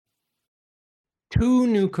Two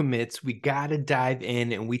new commits. We got to dive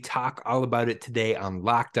in and we talk all about it today on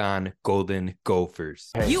Locked On Golden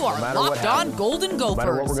Gophers. Hey, You are Locked On Golden Gophers.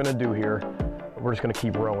 No matter what we're going to do here, we're just going to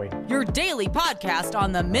keep rowing. Your daily podcast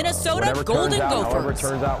on the Minnesota Golden Gophers. However it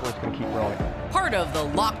turns out, we're just going to keep rowing. Part of the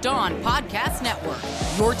Locked On Podcast Network.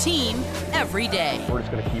 Your team every day. We're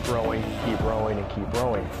just going to keep rowing, and keep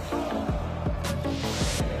rowing.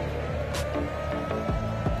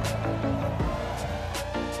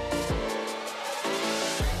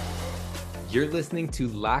 You're listening to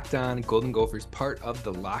Locked On Golden Gophers, part of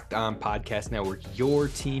the Locked On Podcast Network, your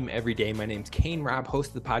team every day. My name's Kane Robb,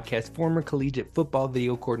 host of the podcast, former collegiate football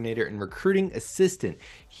video coordinator and recruiting assistant,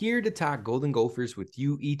 here to talk Golden Gophers with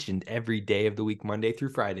you each and every day of the week, Monday through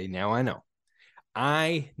Friday. Now,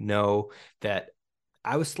 I know that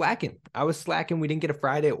I was slacking. We didn't get a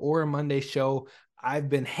Friday or a Monday show. I've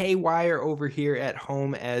been haywire over here at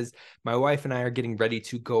home as my wife and I are getting ready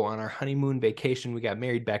to go on our honeymoon vacation. We got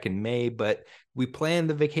married back in May, but we planned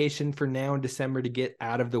the vacation for now in December to get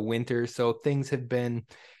out of the winter. So things have been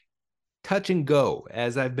touch and go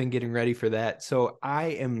as I've been getting ready for that. So I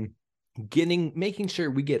am making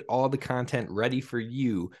sure we get all the content ready for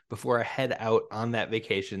you before I head out on that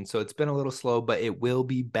vacation. So it's been a little slow, but it will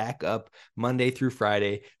be back up Monday through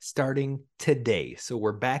Friday starting today. So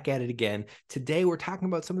we're back at it again. Today, we're talking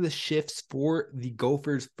about some of the shifts for the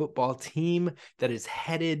Gophers football team that is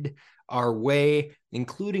headed our way,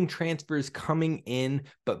 including transfers coming in,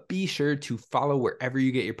 but be sure to follow wherever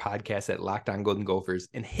you get your podcasts at Locked On Golden Gophers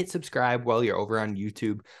and hit subscribe while you're over on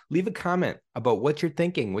YouTube. Leave a comment about what you're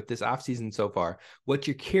thinking with this offseason so far, what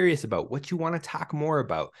you're curious about, what you want to talk more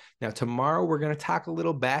about. Now, tomorrow we're going to talk a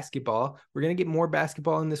little basketball. We're going to get more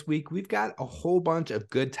basketball in this week. We've got a whole bunch of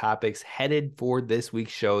good topics headed for this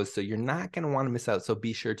week's shows, so you're not going to want to miss out. So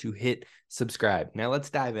be sure to hit subscribe. Now let's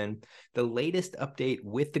dive in. The latest update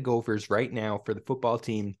with the Gophers right now for the football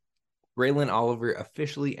team: Braylon Oliver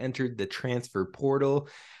officially entered the transfer portal.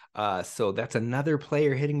 So that's another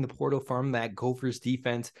player hitting the portal from that Gophers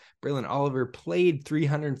defense. Braylon Oliver played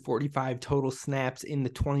 345 total snaps in the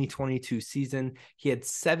 2022 season. He had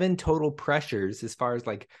 7 total pressures as far as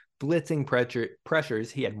blitzing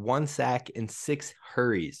pressures. He had 1 sack and 6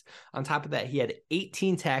 hurries. On top of that, he had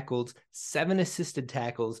 18 tackles, 7 assisted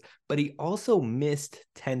tackles, but he also missed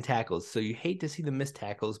 10 tackles. So you hate to see the missed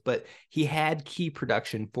tackles, but he had key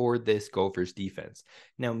production for this Gophers defense.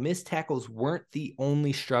 Now, missed tackles weren't the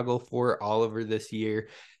only struggle for Oliver this year,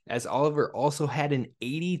 as Oliver also had an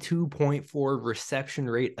 82.4 reception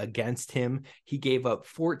rate against him. He gave up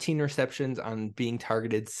 14 receptions on being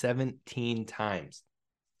targeted 17 times.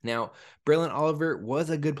 Now, Braylon Oliver was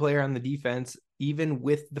a good player on the defense, even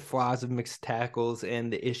with the flaws of mixed tackles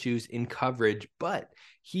and the issues in coverage, but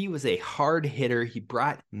he was a hard hitter. He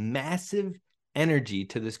brought massive energy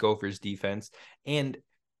to this Gophers defense, and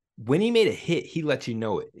when he made a hit, he let you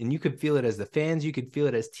know it, and you could feel it as the fans, you could feel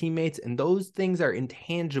it as teammates, and those things are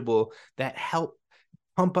intangible that help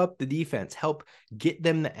pump up the defense, help get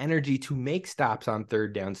them the energy to make stops on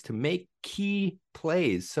third downs, to make key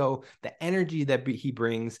plays. So the energy that he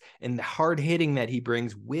brings and the hard hitting that he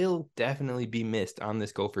brings will definitely be missed on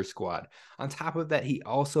this Gopher squad. On top of that, he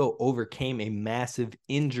also overcame a massive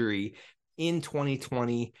injury in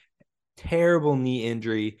 2020. Terrible knee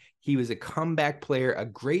injury. He was a comeback player, a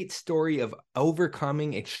great story of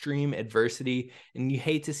overcoming extreme adversity, and you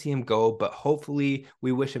hate to see him go, but hopefully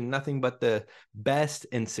we wish him nothing but the best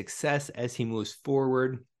and success as he moves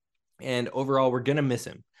forward. And overall, we're going to miss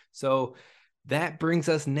him. So that brings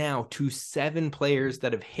us now to 7 players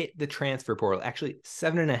that have hit the transfer portal. Actually,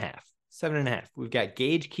 7.5. 7.5. We've got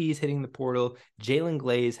Gage Keys hitting the portal, Jalen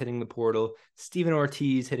Glaze hitting the portal, Steven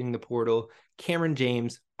Ortiz hitting the portal, Cameron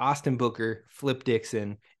James, Austin Booker, Flip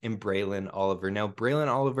Dixon, and Braylon Oliver. Now, Braylon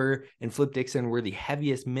Oliver and Flip Dixon were the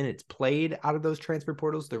heaviest minutes played out of those transfer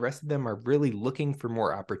portals. The rest of them are really looking for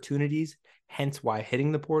more opportunities, hence why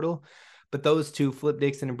hitting the portal. But those two, Flip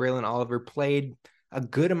Dixon and Braylon Oliver, played a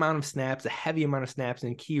good amount of snaps, a heavy amount of snaps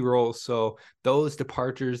in key roles. So those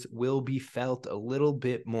departures will be felt a little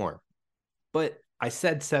bit more. But I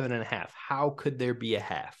said 7.5. How could there be a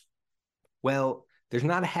half? Well, there's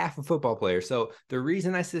not a half of football players. So the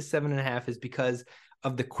reason I said 7.5 is because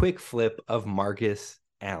of the quick flip of Marcus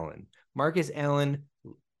Allen. Marcus Allen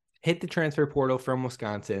hit the transfer portal from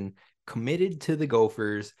Wisconsin, committed to the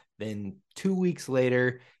Gophers, then 2 weeks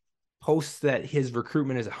later posts that his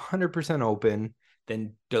recruitment is 100% open,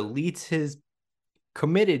 then deletes his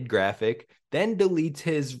committed graphic, then deletes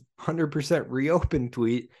his 100% reopened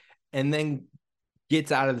tweet, and then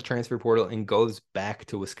gets out of the transfer portal and goes back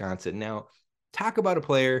to Wisconsin. Now, talk about a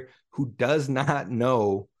player who does not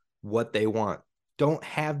know what they want. don't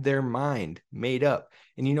have their mind made up.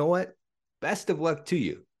 And you know what? Best of luck to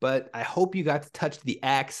you. But I hope you got to touch the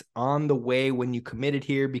axe on the way when you committed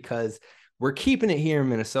here, because we're keeping it here in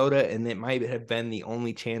Minnesota, and it might have been the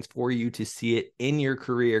only chance for you to see it in your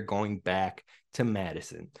career going back to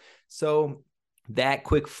Madison. So that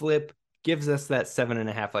quick flip gives us that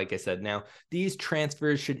 7.5, like I said. Now, these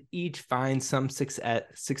transfers should each find some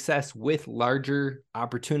success with larger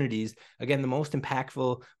opportunities. Again, the most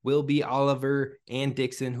impactful will be Oliver and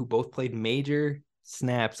Dixon, who both played major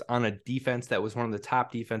snaps on a defense that was one of the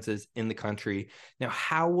top defenses in the country. Now,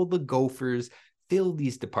 how will the Gophers fill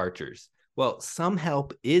these departures? Well, some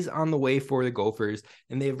help is on the way for the Gophers,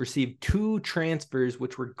 and they've received 2 transfers,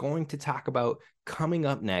 which we're going to talk about coming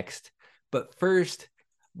up next. But first,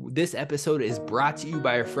 this episode is brought to you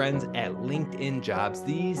by our friends at LinkedIn Jobs.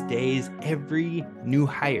 These days, every new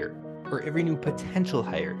hire or every new potential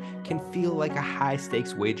hire can feel like a high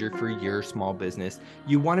stakes wager for your small business.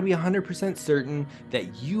 You want to be 100% certain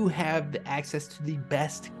that you have the access to the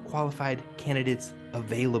best qualified candidates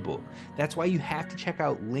available. That's why you have to check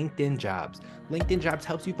out LinkedIn Jobs. LinkedIn Jobs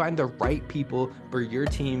helps you find the right people for your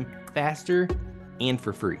team faster and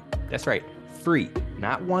for free. That's right, free.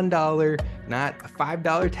 Not $1, not a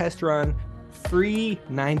 $5 test run, free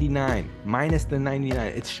 99 minus the 99.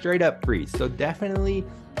 It's straight up free. So definitely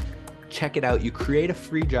check it out. You create a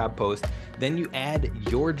free job post, then you add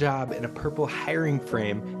your job in a purple hiring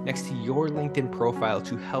frame next to your LinkedIn profile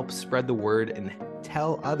to help spread the word and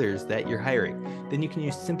tell others that you're hiring. Then you can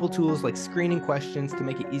use simple tools like screening questions to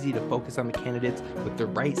make it easy to focus on the candidates with the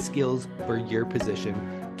right skills for your position.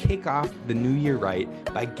 Kick off the new year right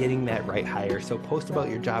by getting that right hire. So post about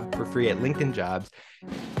your job for free at LinkedIn Jobs.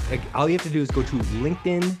 All you have to do is go to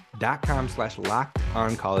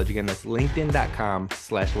linkedin.com/lockedoncollege. Again, that's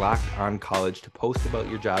linkedin.com/lockedoncollege to post about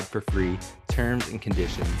your job for free. Terms and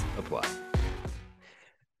conditions apply.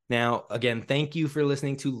 Now, again, thank you for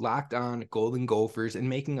listening to Locked On Golden Gophers and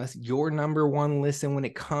making us your number one listen when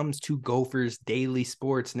it comes to Gophers daily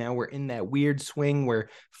sports. Now we're in that weird swing where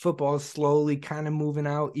football is slowly kind of moving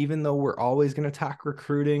out, even though we're always going to talk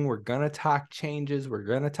recruiting. We're going to talk changes. We're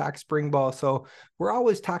going to talk spring ball. So we're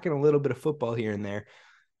always talking a little bit of football here and there,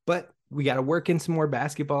 but we got to work in some more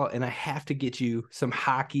basketball, and I have to get you some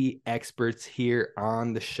hockey experts here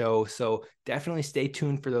on the show. So definitely stay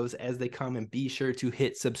tuned for those as they come, and be sure to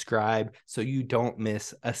hit subscribe so you don't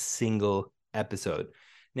miss a single episode.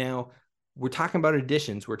 Now, we're talking about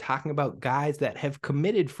additions. We're talking about guys that have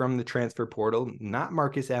committed from the transfer portal, not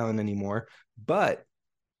Marcus Allen anymore, but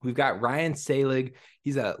we've got Ryan Salig.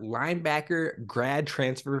 He's a linebacker grad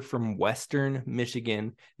transfer from Western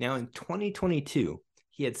Michigan. Now in 2022,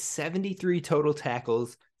 he had 73 total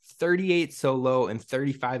tackles, 38 solo, and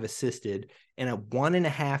 35 assisted, and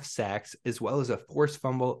 1.5 sacks, as well as a forced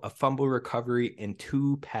fumble, a fumble recovery, and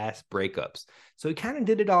 2 pass breakups. So he kind of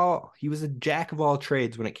did it all. He was a jack of all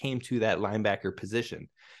trades when it came to that linebacker position.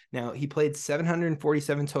 Now, he played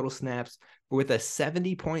 747 total snaps with a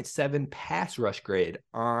 70.7 pass rush grade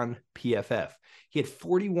on PFF. He had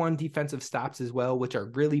 41 defensive stops as well, which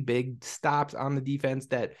are really big stops on the defense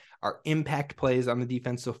that are impact plays on the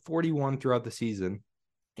defense. So 41 throughout the season.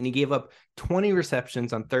 And he gave up 20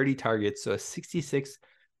 receptions on 30 targets. So a 66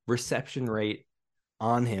 reception rate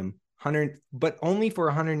on him, but only for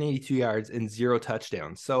 182 yards and 0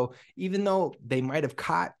 touchdowns. So even though they might have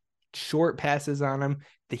caught short passes on him,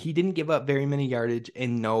 that he didn't give up very many yardage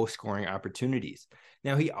and no scoring opportunities.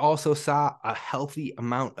 Now, he also saw a healthy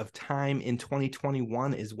amount of time in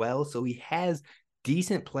 2021 as well. So he has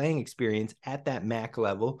decent playing experience at that MAC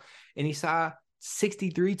level. And he saw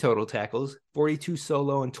 63 total tackles, 42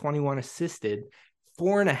 solo, and 21 assisted,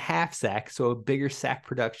 4.5 sacks. So a bigger sack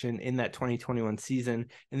production in that 2021 season.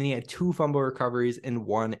 And then he had 2 fumble recoveries and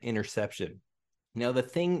 1 interception. Now, the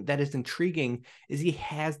thing that is intriguing is he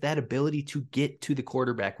has that ability to get to the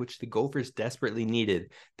quarterback, which the Gophers desperately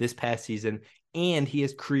needed this past season. And he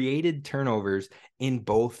has created turnovers in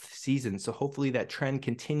both seasons. So hopefully that trend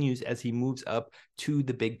continues as he moves up to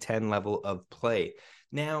the Big Ten level of play.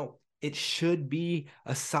 Now, it should be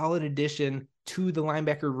a solid addition to the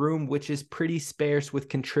linebacker room, which is pretty sparse with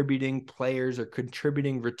contributing players or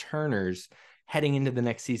contributing returners heading into the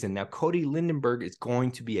next season. Now, Cody Lindenberg is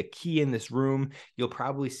going to be a key in this room. You'll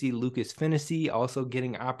probably see Lucas Finnessy also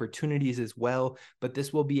getting opportunities as well, but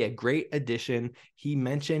this will be a great addition. He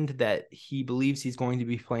mentioned that he believes he's going to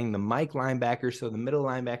be playing the Mike linebacker, so the middle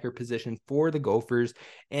linebacker position for the Gophers,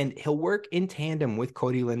 and he'll work in tandem with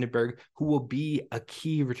Cody Lindenberg, who will be a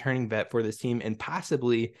key returning vet for this team and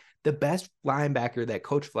possibly the best linebacker that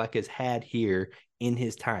Coach Fleck has had here in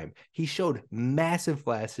his time. He showed massive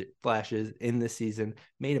flashes in this season,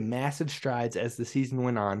 made a massive strides as the season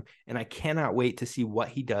went on, and I cannot wait to see what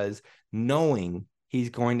he does, knowing he's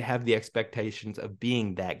going to have the expectations of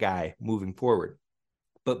being that guy moving forward.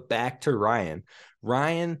 But back to Ryan.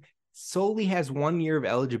 Ryan solely has 1 year of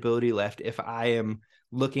eligibility left, if I am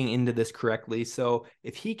looking into this correctly. So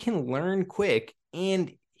if he can learn quick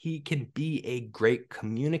and he can be a great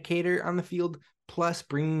communicator on the field, plus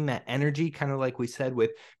bringing that energy, kind of like we said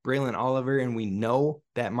with Braylon Oliver, and we know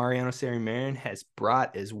that Mariano Sari-Marin has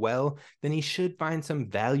brought as well, then he should find some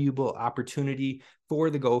valuable opportunity for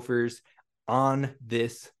the Gophers on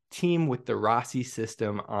this team with the Rossi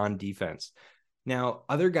system on defense. Now,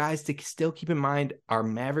 other guys to still keep in mind are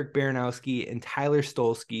Maverick Baranowski and Tyler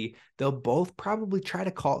Stolsky. They'll both probably try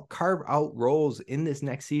to carve out roles in this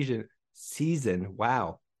next season.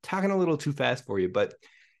 Wow, talking a little too fast for you, but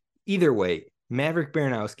either way, Maverick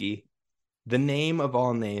Baranowski, the name of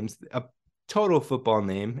all names, a total football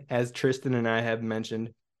name, as Tristan and I have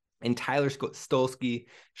mentioned, and Tyler Stolsky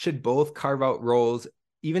should both carve out roles,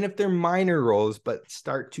 even if they're minor roles, but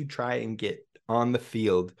start to try and get on the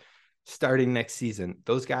field starting next season.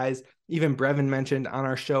 Those guys, even Brevin mentioned on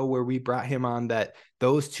our show where we brought him on, that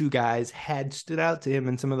those two guys had stood out to him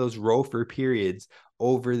in some of those rofer periods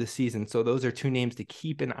over the season. So those are two names to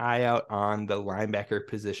keep an eye out on the linebacker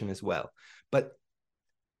position as well. But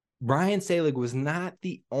Ryan Salig was not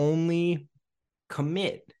the only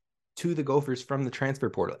commit to the Gophers from the transfer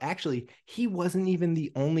portal. Actually, he wasn't even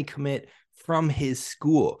the only commit from his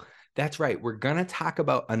school. That's right. We're going to talk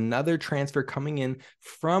about another transfer coming in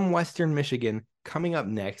from Western Michigan coming up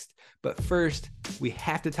next. But first, we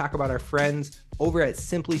have to talk about our friends over at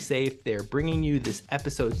Simply Safe. They're bringing you this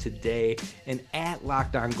episode today. And at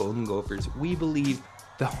Locked On Golden Gophers, we believe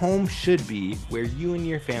the home should be where you and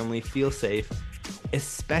your family feel safe,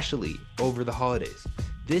 especially over the holidays.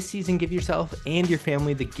 This season, give yourself and your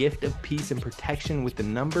family the gift of peace and protection with the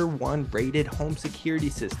 #1 rated home security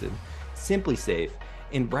system, Simply Safe.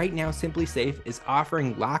 And right now, Simply Safe is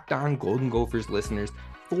offering Locked On Golden Gophers listeners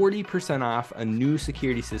 40% off a new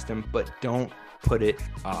security system, but don't put it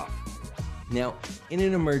off. Now, in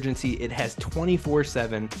an emergency, it has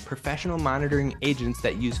 24/7 professional monitoring agents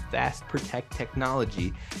that use Fast Protect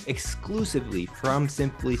technology exclusively from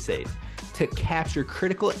Simply Safe to capture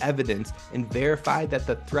critical evidence and verify that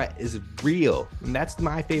the threat is real. And that's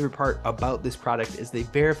my favorite part about this product, is they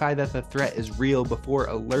verify that the threat is real before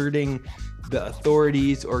alerting the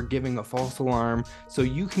authorities or giving a false alarm, so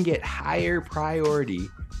you can get higher priority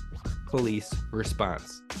police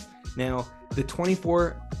response. Now, the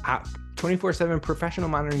 24/7 professional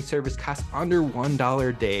monitoring service costs under $1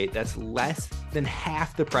 a day. That's less than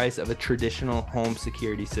half the price of a traditional home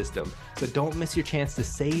security system. So don't miss your chance to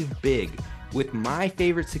save big with my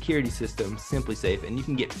favorite security system, Simply Safe, and you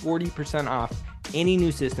can get 40% off any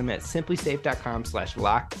new system at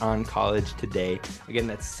simplysafe.com/lockedoncollege today. Again,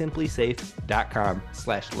 that's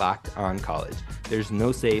simplysafe.com/lockedoncollege. There's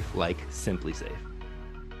no safe like Simply Safe.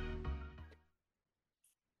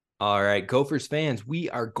 All right, Gophers fans, we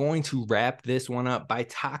are going to wrap this one up by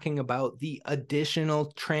talking about the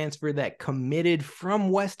additional transfer that committed from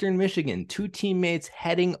Western Michigan. Two teammates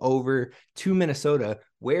heading over to Minnesota,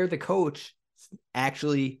 where the coach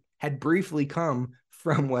actually had briefly come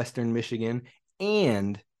from Western Michigan,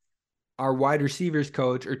 and our wide receivers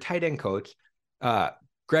coach or tight end coach,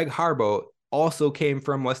 Greg Harbaugh, also came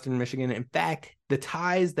from Western Michigan. In fact, the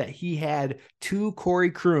ties that he had to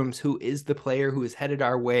Corey Crooms, who is the player who is headed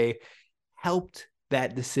our way, helped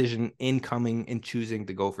that decision in coming and choosing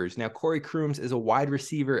the Gophers. Now, Corey Crooms is a wide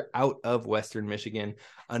receiver out of Western Michigan,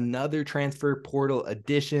 another transfer portal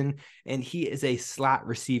addition, and he is a slot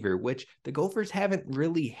receiver, which the Gophers haven't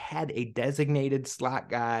really had a designated slot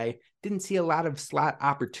guy. Didn't see a lot of slot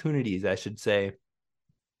opportunities, I should say.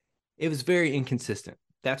 It was very inconsistent.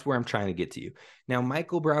 That's where I'm trying to get to you. Now,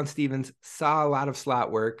 Michael Brown-Stephens saw a lot of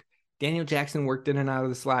slot work. Daniel Jackson worked in and out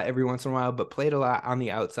of the slot every once in a while, but played a lot on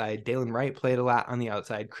the outside. Dalen Wright played a lot on the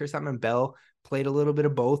outside. Chris Ammon-Bell played a little bit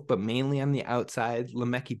of both, but mainly on the outside.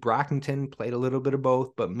 Lemeki Brockington played a little bit of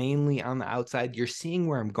both, but mainly on the outside. You're seeing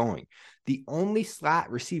where I'm going. The only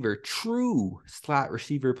slot receiver, true slot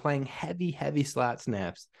receiver, playing heavy slot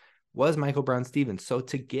snaps was Michael Brown-Stephens. So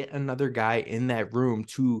to get another guy in that room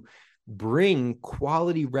to bring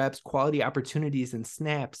quality reps, quality opportunities, and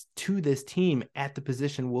snaps to this team at the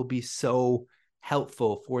position will be so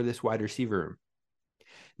helpful for this wide receiver room.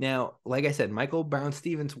 Now, like I said, Michael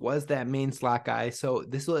Brown-Stephens was that main slot guy, so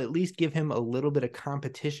this will at least give him a little bit of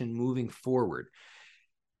competition moving forward.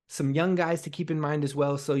 Some young guys to keep in mind as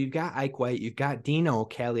well. So you've got Ike White, you've got Dino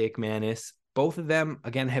Kaliakmanis, Both of them,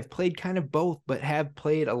 again, have played kind of both, but have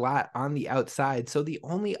played a lot on the outside. So the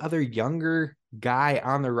only other younger guy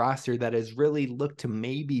on the roster that has really looked to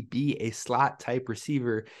maybe be a slot type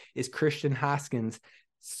receiver is Christian Hoskins.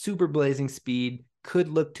 Super blazing speed, could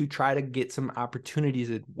look to try to get some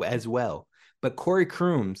opportunities as well. But Corey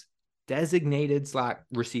Crooms, designated slot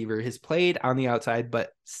receiver, has played on the outside,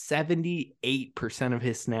 but 78% of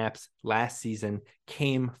his snaps last season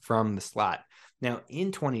came from the slot. Now,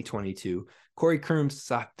 in 2022, Corey Crooms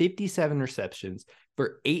saw 57 receptions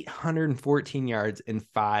for 814 yards and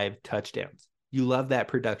 5 touchdowns. You love that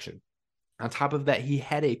production. On top of that, he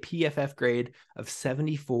had a PFF grade of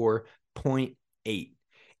 74.8.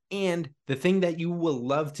 And the thing that you will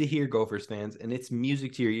love to hear, Gophers fans, and it's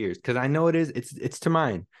music to your ears, because I know it is, it's to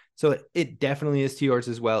mine. So it definitely is to yours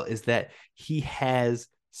as well, is that he has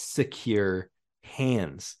secure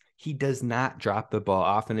hands. He does not drop the ball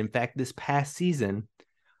often. In fact, this past season,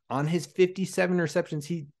 on his 57 receptions,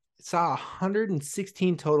 he saw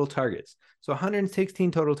 116 total targets. So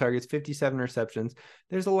 116 total targets, 57 receptions.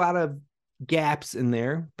 There's a lot of gaps in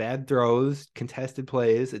there, bad throws, contested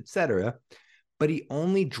plays, etc. But he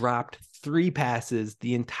only dropped 3 passes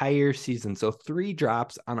the entire season. So 3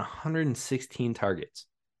 drops on 116 targets.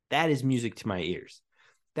 That is music to my ears.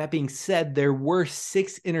 That being said, there were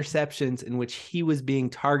 6 interceptions in which he was being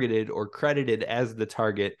targeted or credited as the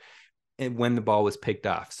target when the ball was picked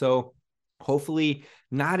off. So hopefully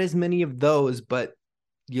not as many of those, but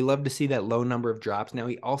you love to see that low number of drops. Now,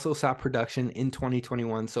 he also saw production in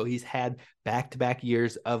 2021. So he's had back-to-back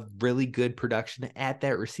years of really good production at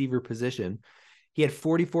that receiver position. He had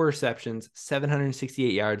 44 receptions,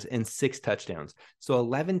 768 yards, and 6 touchdowns. So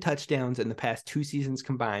 11 touchdowns in the past 2 seasons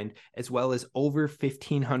combined, as well as over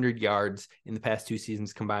 1,500 yards in the past 2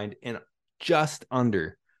 seasons combined, and just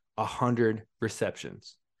under 100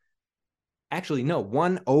 receptions. Actually, no,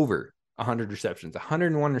 one over 100 receptions,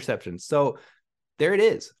 101 receptions. So there it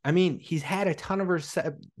is. I mean, he's had a ton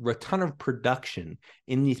of production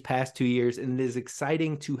in these past 2 years, and it is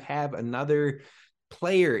exciting to have another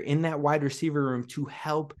player in that wide receiver room to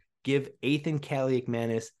help give Ethan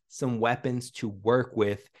Kaliakmanis some weapons to work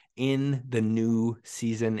with in the new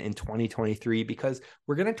season in 2023, because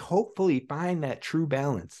we're going to hopefully find that true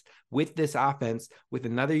balance with this offense with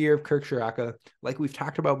another year of Kirk Ciarrocca. Like we've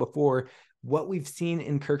talked about before, what we've seen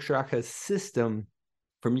in Kirk Ciarrocca's system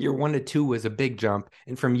from year 1 to 2 was a big jump,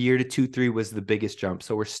 and from year to 2-3 was the biggest jump.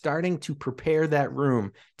 So we're starting to prepare that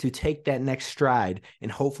room to take that next stride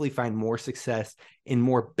and hopefully find more success and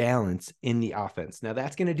more balance in the offense. Now,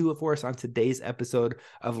 that's going to do it for us on today's episode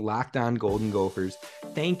of Locked On Golden Gophers.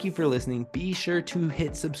 Thank you for listening. Be sure to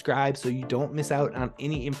hit subscribe so you don't miss out on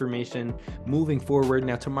any information moving forward.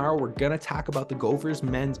 Now, tomorrow we're going to talk about the Gophers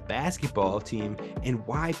men's basketball team and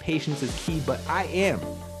why patience is key, but I am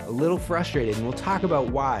a little frustrated, and we'll talk about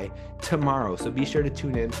why tomorrow. So be sure to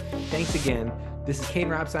tune in. Thanks again. This is Kane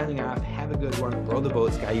Robb signing off. Have a good one. Roll the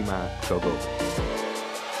boat, Ski-U-Mah. Go Gophers.